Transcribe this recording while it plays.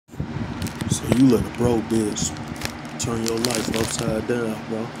So you let a broke bitch turn your life upside down,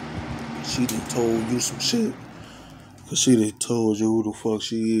 bro. She done told you some shit. Cause she done told you who the fuck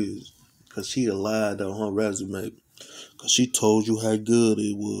she is. Cause she done lied on her resume. Cause she told you how good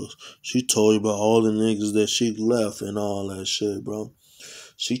it was. She told you about all the niggas that she left and all that shit, bro.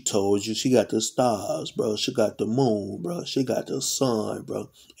 She told you she got the stars, bro. She got the moon, bro. She got the sun, bro.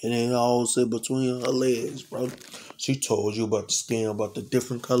 And it all sit between her legs, bro. She told you about the skin, about the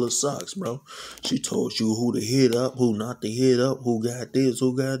different color socks, bro. She told you who to hit up, who not to hit up, who got this,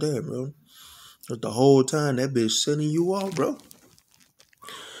 who got that, bro. But the whole time that bitch sending you off, bro.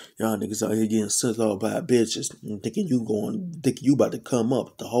 Y'all niggas out here getting sent off by bitches and thinking you about to come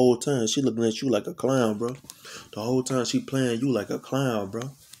up. The whole time she looking at you like a clown, bro. The whole time she playing you like a clown,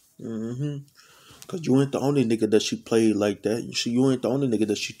 bro. Cause you ain't the only nigga that she played like that. You ain't the only nigga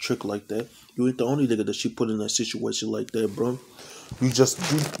that she tricked like that. You ain't the only nigga that she put in that situation like that, bro. You just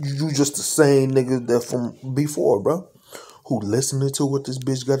the same nigga that from before, bro. Who listening to what this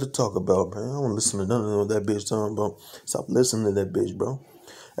bitch got to talk about, man? I don't listen to none of that bitch talking about. Stop listening to that bitch, bro.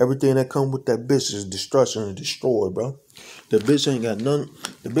 Everything that come with that bitch is destruction and destroy, bro. The bitch ain't got none.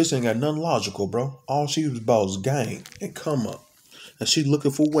 The bitch ain't got nothing logical, bro. All she was about is game and come up. And she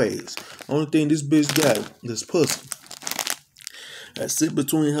looking for ways. Only thing this bitch got is pussy. That sit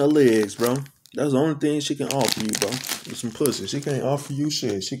between her legs, bro. That's the only thing she can offer you, bro. With some pussy. She can't offer you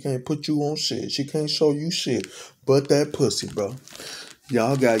shit. She can't put you on shit. She can't show you shit. But that pussy, bro.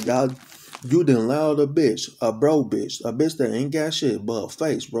 You done allowed a bitch, a bitch that ain't got shit but a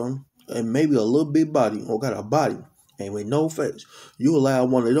face, bro. And maybe a little bit body, or got a body, and with no face. You allow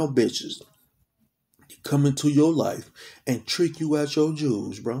one of them bitches come into your life and trick you out your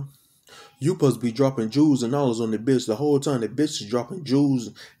jewels, bro. You supposed to be dropping jewels and dollars on the bitch the whole time. The bitch is dropping jewels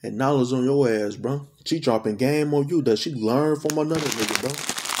and dollars on your ass, bro. She dropping game on you that she learned from another nigga, bro.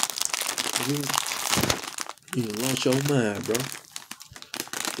 You lost your mind, bro.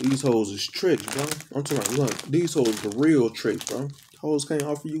 These hoes is tricks, bro. I'm talking about, look, these hoes the real tricks, bro. Hoes can't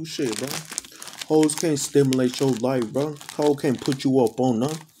offer you shit, bro. Hoes can't stimulate your life, bro. Hoes can't put you up on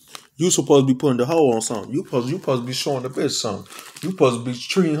nothing. You supposed to be putting the hoe on something. You supposed to be showing the bitch something. You supposed to be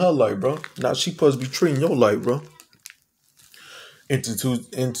treating her life, bro. Now she supposed to be treating your life, bro.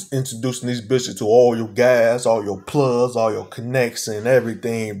 Introducing these bitches to all your guys, all your plugs, all your connects and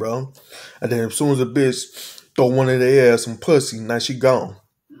everything, bro. And then as soon as a bitch throw one of their ass some pussy, now she gone.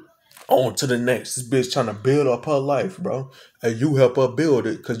 On to the next. This bitch trying to build up her life, bro. And you help her build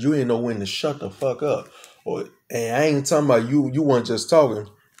it because you ain't know when to shut the fuck up. And I ain't talking about you. You weren't just talking.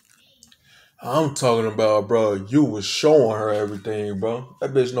 I'm talking about, bro, you was showing her everything, bro.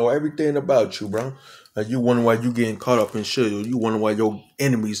 That bitch know everything about you, bro. And you wonder why you getting caught up in shit. Or you wonder why your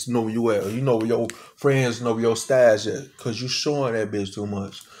enemies know where you at. Or you know where your friends know where your stash at. Because you showing that bitch too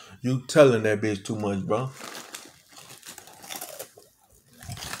much. You telling that bitch too much, bro.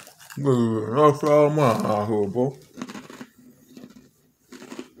 That's all mine out here, bro.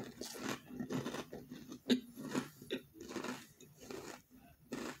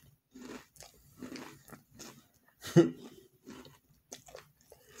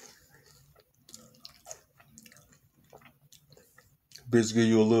 Bitch give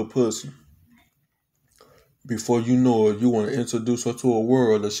you a little pussy. Before you know it, you want to introduce her to a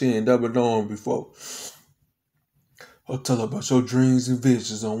world that she ain't never known before. Or tell her about your dreams and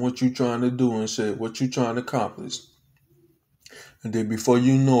visions on what you trying to do and shit, what you trying to accomplish. And then before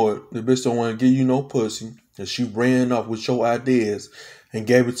you know it, the bitch don't want to give you no pussy. And she ran off with your ideas and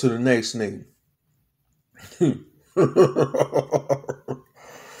gave it to the next nigga.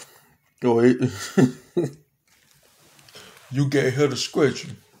 You gave her the scratcher.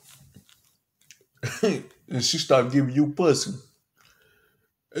 And she stopped giving you pussy.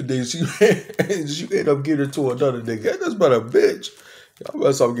 And then she ended up giving it to another nigga. That's about a bitch. Y'all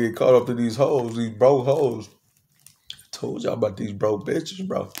better stop getting caught up to these hoes, these broke hoes. I told y'all about these broke bitches,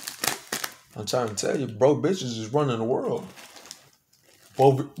 bro. I'm trying to tell you, broke bitches is running the world.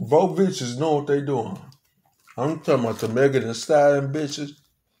 Broke bitches know what they doing. I'm talking about the Megan Thee Stallion bitches,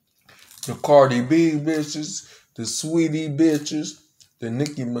 the Cardi B bitches, the Sweetie bitches, the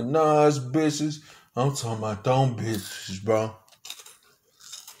Nicki Minaj bitches. I'm talking about them bitches, bro.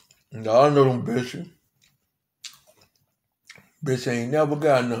 Y'all know them bitches. Bitch ain't never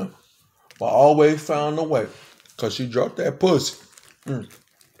got none. But always found a way. Cause she dropped that pussy. So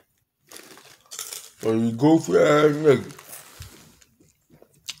you goofy ass nigga.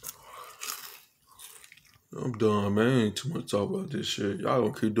 I'm done, man. Ain't too much talk about this shit. Y'all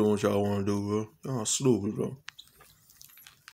gonna keep doing what y'all wanna do, bro. Y'all stupid, bro.